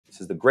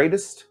This is the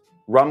greatest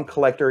rum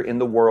collector in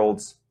the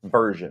world's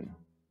version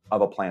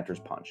of a planter's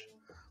punch.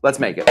 Let's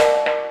make it.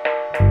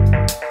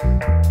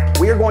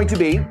 We are going to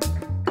be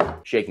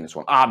shaking this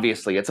one.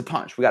 Obviously, it's a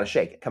punch. We got to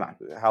shake it. Come on.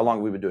 How long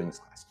have we been doing this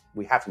class?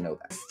 We have to know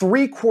that.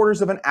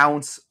 3/4 of an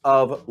ounce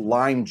of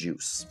lime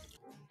juice.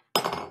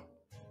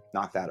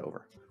 Knock that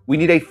over. We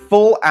need a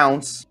full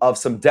ounce of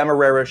some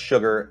Demerara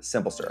sugar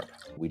simple syrup.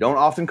 We don't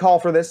often call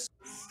for this.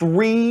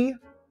 3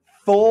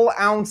 full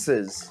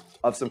ounces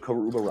of some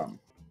Caruba rum.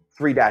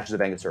 3 dashes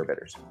of Angostura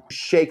Bitters.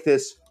 Shake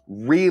this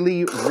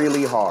really,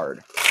 really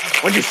hard.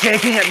 When you're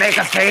shaking it, make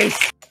a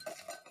face.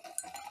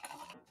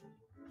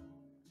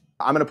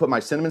 I'm gonna put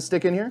my cinnamon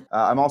stick in here.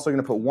 I'm also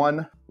gonna put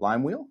 1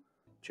 lime wheel.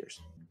 Cheers.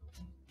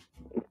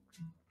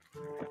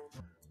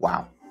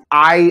 Wow.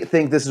 I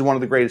think this is one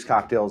of the greatest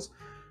cocktails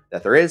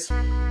that there is.